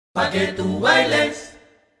Pa' que tú bailes,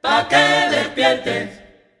 pa' que despiertes.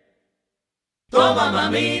 Toma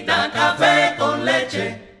mamita café con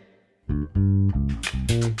leche.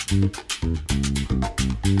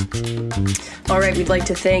 All right, we'd like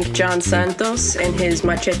to thank John Santos and his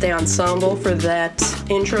Machete Ensemble for that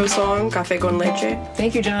intro song, Café con Leche.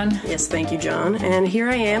 Thank you, John. Yes, thank you, John. And here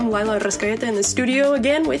I am, Lila Rascaeta, in the studio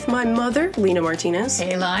again with my mother, Lena Martinez.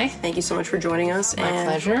 Hey, Lai. Thank you so much for joining us. My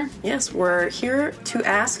pleasure. Yes, we're here to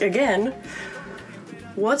ask again,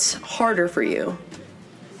 what's harder for you?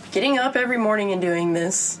 Getting up every morning and doing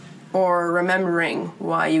this, or remembering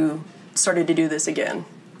why you started to do this again?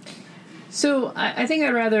 So I think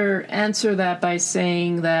I'd rather answer that by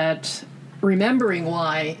saying that remembering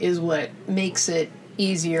why is what makes it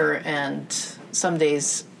easier and some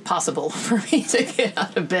days possible for me to get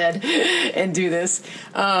out of bed and do this.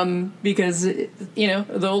 Because, you know,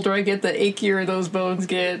 the older I get, the achier those bones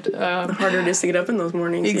get. The harder it is to get up in those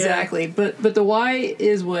mornings. Exactly. Yeah. But the why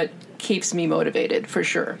is what keeps me motivated, for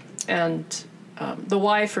sure. And the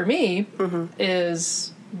why for me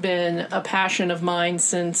is been a passion of mine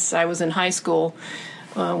since I was in high school,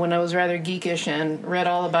 when I was rather geekish and read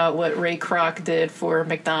all about what Ray Kroc did for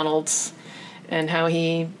McDonald's and how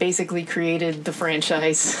he basically created the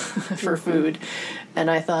franchise for food. And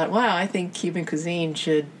I thought, wow, I think Cuban cuisine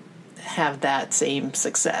should have that same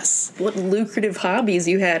success. What lucrative hobbies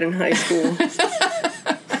you had in high school.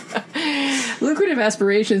 Lucrative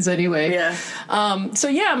aspirations, anyway. Yeah.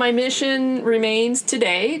 My mission remains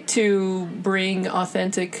today to bring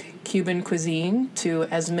authentic Cuban cuisine to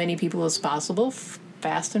as many people as possible,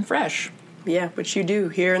 fast and fresh. Yeah, which you do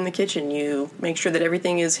here in the kitchen. You make sure that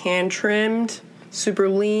everything is hand-trimmed, super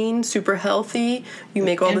lean, super healthy. You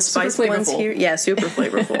make all the spice blends here. Yeah, super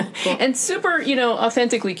flavorful. Cool. And super,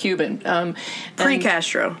 authentically Cuban.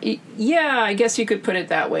 Pre-Castro. Yeah, I guess you could put it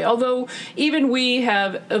that way. Although even we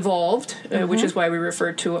have evolved, which is why we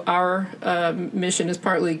refer to our mission as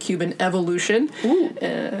partly Cuban evolution.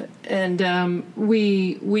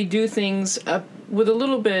 We do things with a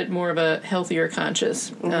little bit more of a healthier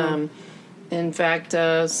conscious. In fact,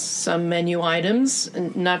 some menu items,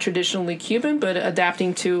 not traditionally Cuban, but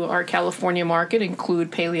adapting to our California market,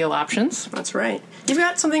 include paleo options. That's right. You've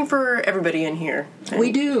got something for everybody in here.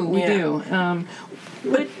 We do.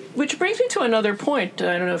 Which brings me to another point.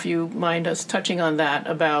 I don't know if you mind us touching on that,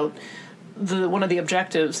 about one of the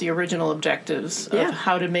objectives, the original objectives of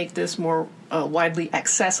how to make this more widely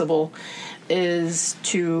accessible, is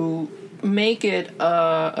to make it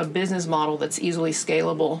a business model that's easily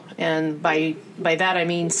scalable. And by that I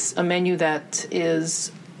mean a menu that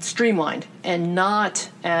is streamlined and not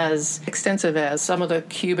as extensive as some of the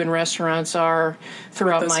Cuban restaurants are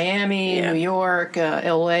throughout Miami, New York,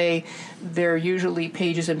 LA. They're usually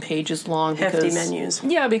pages and pages long. Hefty menus.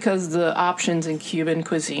 Yeah, because the options in Cuban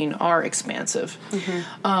cuisine are expansive.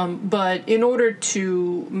 But in order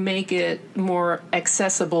to make it more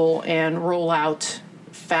accessible and roll out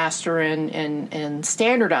faster and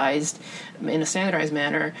standardized in a standardized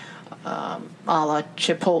manner, a la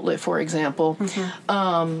Chipotle, for example,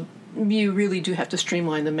 you really do have to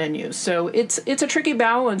streamline the menu. So it's a tricky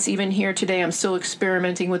balance. Even here today, I'm still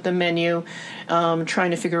experimenting with the menu,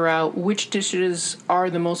 trying to figure out which dishes are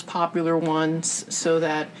the most popular ones so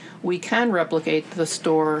that we can replicate the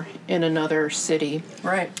store in another city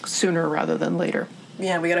sooner rather than later.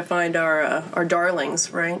 Yeah, we got to find our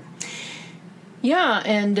darlings, right? Yeah,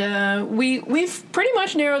 and we've pretty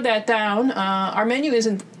much narrowed that down. Our menu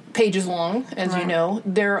isn't pages long, as you know.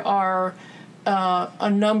 There are a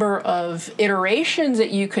number of iterations that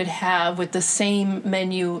you could have with the same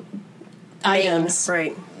menu items.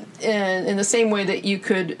 Right. And in the same way that you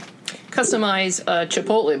could customize a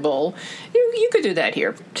Chipotle bowl, you could do that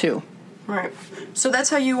here, too. Right. So that's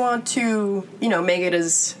how you want to, make it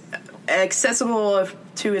as accessible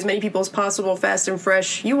to as many people as possible, fast and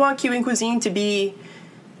fresh. You want Cuban cuisine to be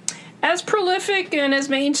as prolific and as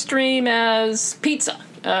mainstream as pizza,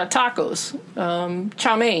 tacos,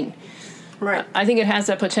 chow mein. Right. I think it has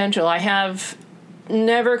that potential. I have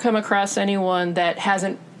never come across anyone that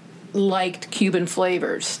hasn't liked Cuban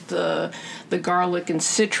flavors, the garlic and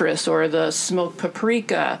citrus, or the smoked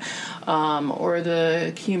paprika, or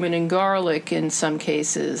the cumin and garlic in some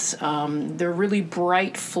cases. They're really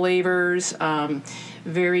bright flavors,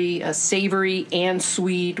 very savory and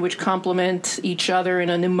sweet, which complement each other in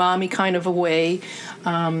an umami kind of a way.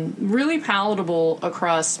 Really palatable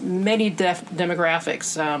across many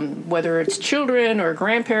demographics, whether it's children or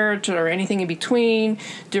grandparents or anything in between,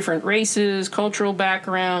 different races, cultural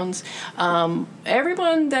backgrounds.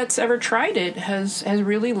 Everyone that's ever tried it has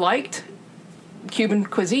really liked Cuban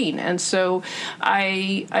cuisine. And so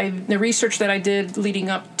the research that I did leading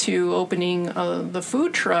up to opening the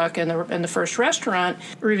food truck and the first restaurant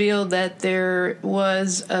revealed that there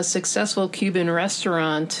was a successful Cuban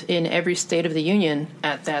restaurant in every state of the union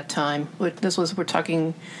at that time. We're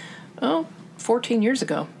talking 14 years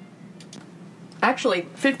ago. Actually,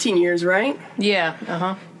 15 years, right? Yeah,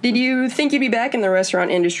 uh-huh. Did you think you'd be back in the restaurant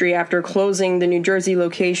industry after closing the New Jersey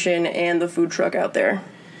location and the food truck out there?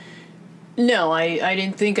 No, I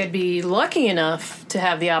didn't think I'd be lucky enough to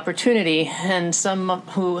have the opportunity. And some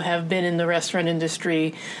who have been in the restaurant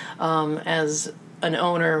industry as an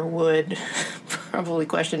owner would probably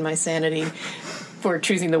question my sanity for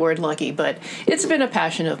choosing the word lucky. But it's been a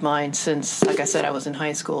passion of mine since, like I said, I was in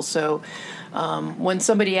high school. So when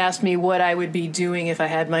somebody asked me what I would be doing if I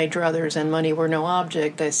had my druthers and money were no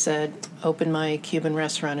object, I said, open my Cuban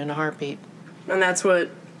restaurant in a heartbeat. And that's what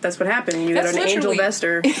happened. You got an angel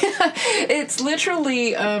investor. It's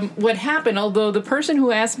literally what happened. Although the person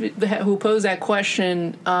who posed that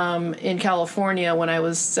question in California when I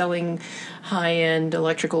was selling high-end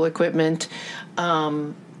electrical equipment,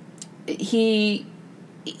 he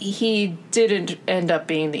didn't end up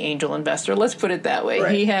being the angel investor. Let's put it that way.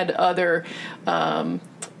 Right. He had other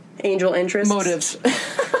angel interests, motives.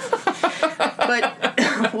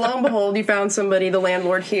 But lo and behold, you found somebody, the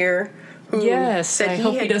landlord here. Yes, I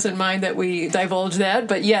hope he doesn't mind that we divulge that,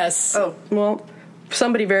 but yes. Oh, well,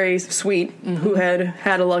 somebody very sweet who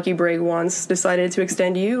had a lucky break once decided to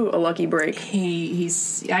extend you a lucky break.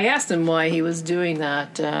 I asked him why he was doing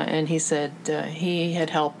that, and he said he had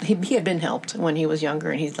helped. He had been helped when he was younger,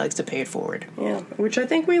 and he likes to pay it forward. Yeah, which I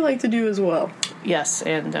think we like to do as well. Yes,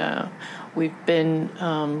 and we've been,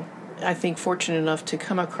 I think, fortunate enough to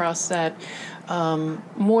come across that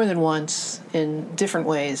more than once in different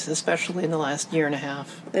ways, especially in the last year and a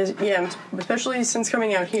half. Yeah, especially since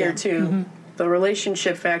coming out here, too. Mm-hmm. The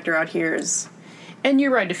relationship factor out here is... And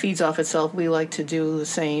you're right, it feeds off itself. We like to do the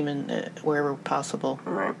same and wherever possible.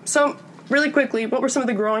 All right. So, really quickly, what were some of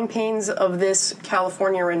the growing pains of this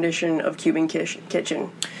California rendition of Cuban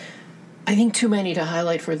Kitchen? I think too many to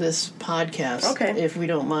highlight for this podcast. Okay. If we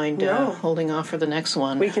don't mind holding off for the next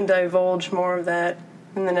one. We can divulge more of that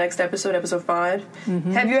in the next episode 5.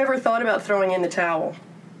 Mm-hmm. Have you ever thought about throwing in the towel?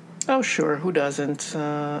 Oh, sure. Who doesn't?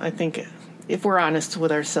 I think if we're honest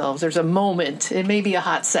with ourselves, there's a moment. It may be a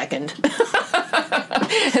hot second.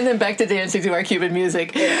 And then back to dancing to our Cuban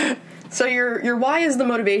music. Yeah. So your why is the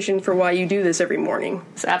motivation for why you do this every morning.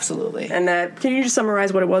 Absolutely. And can you just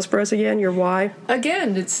summarize what it was for us again, your why?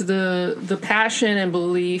 Again, it's the passion and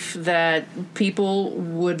belief that people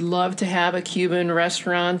would love to have a Cuban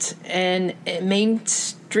restaurant in Main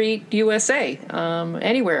Street, USA,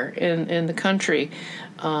 anywhere in the country.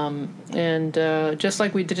 And just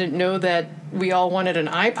like we didn't know that we all wanted an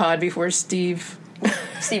iPod before Steve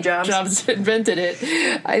Jobs invented it,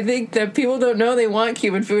 I think that people don't know they want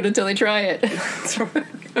Cuban food until they try it.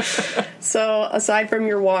 So, aside from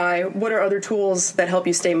your why, what are other tools that help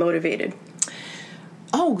you stay motivated?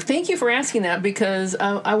 Oh, thank you for asking that, because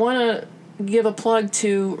I want to give a plug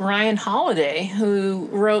to Ryan Holiday, who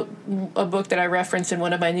wrote a book that I referenced in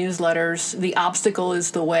one of my newsletters, The Obstacle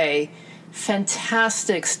is the Way.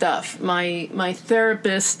 Fantastic stuff. My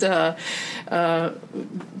therapist,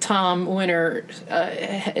 Tom Winter,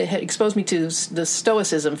 had exposed me to the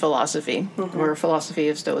Stoicism philosophy, or philosophy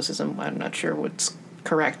of Stoicism. I'm not sure what's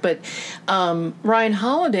correct, but Ryan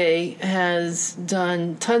Holiday has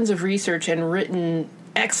done tons of research and written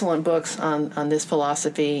excellent books on this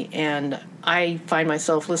philosophy, and I find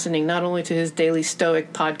myself listening not only to his Daily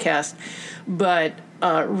Stoic podcast, but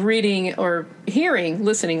listening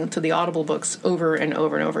to the Audible books over and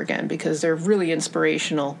over and over again, because they're really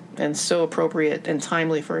inspirational and so appropriate and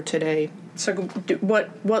timely for today. So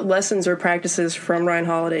what lessons or practices from Ryan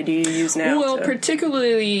Holiday do you use now? Well,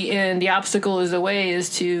 particularly in The Obstacle is the Way, is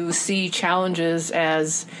to see challenges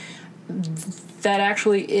as that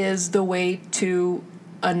actually is the way to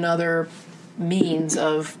another means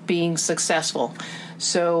of being successful.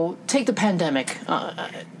 So take the pandemic.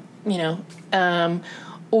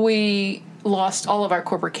 We lost all of our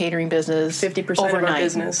corporate catering business 50% overnight, of our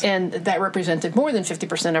business. And that represented more than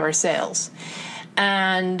 50% of our sales.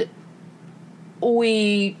 And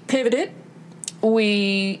we pivoted.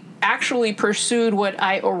 We actually pursued what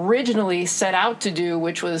I originally set out to do,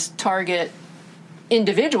 which was target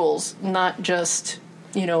individuals, not just,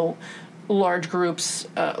 large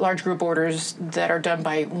group orders that are done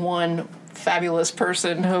by one fabulous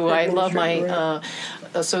person who I love, my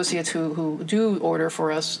associates who do order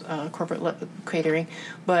for us, corporate catering.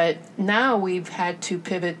 But now we've had to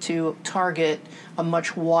pivot to target a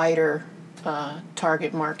much wider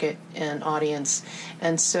target market and audience.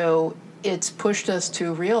 And so it's pushed us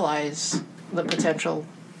to realize the potential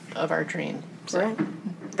of our dream. So. Right.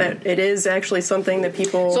 That it is actually something that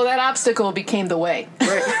people... So that obstacle became the way.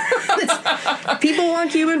 Right. People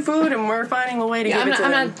want Cuban food, and we're finding a way to give it to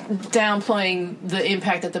them. I'm not downplaying the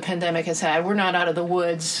impact that the pandemic has had. We're not out of the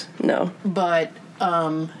woods. No. But,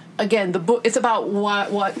 again, the book, it's about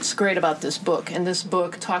what's great about this book. And this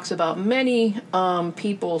book talks about many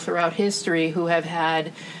people throughout history who have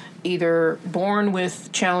had either born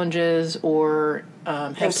with challenges or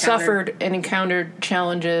have suffered and encountered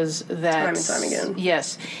challenges that... Time and time again.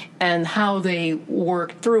 Yes. And how they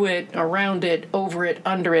worked through it, around it, over it,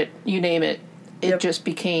 under it, you name it. It just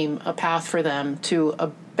became a path for them to a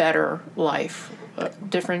better life.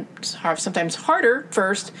 Different, sometimes harder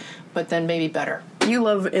first, but then maybe better. You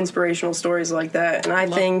love inspirational stories like that, and I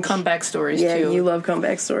think comeback stories too. Yeah, you love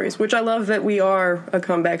comeback stories, which I love that we are a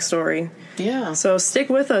comeback story. Yeah. So stick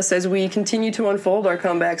with us as we continue to unfold our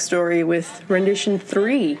comeback story with rendition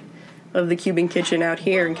 3 of the Cuban Kitchen out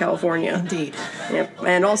here in California. Indeed. Yep.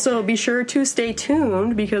 And also be sure to stay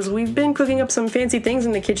tuned because we've been cooking up some fancy things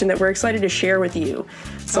in the kitchen that we're excited to share with you.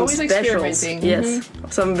 Some Always specials. Experimenting. Yes.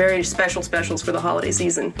 Some very special specials for the holiday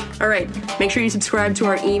season. All right. Make sure you subscribe to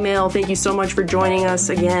our email. Thank you so much for joining us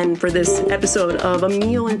again for this episode of A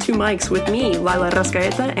Meal and Two Mics with me, Lila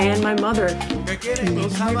Rascaeta, and my mother.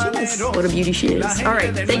 What a beauty she is. All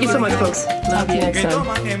right. Thank you so much, folks. Love you next time.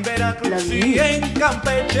 Love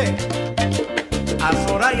you. A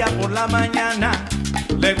Soraya por la mañana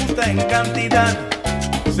le gusta en cantidad,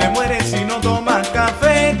 se muere si no toma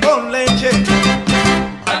café con leche.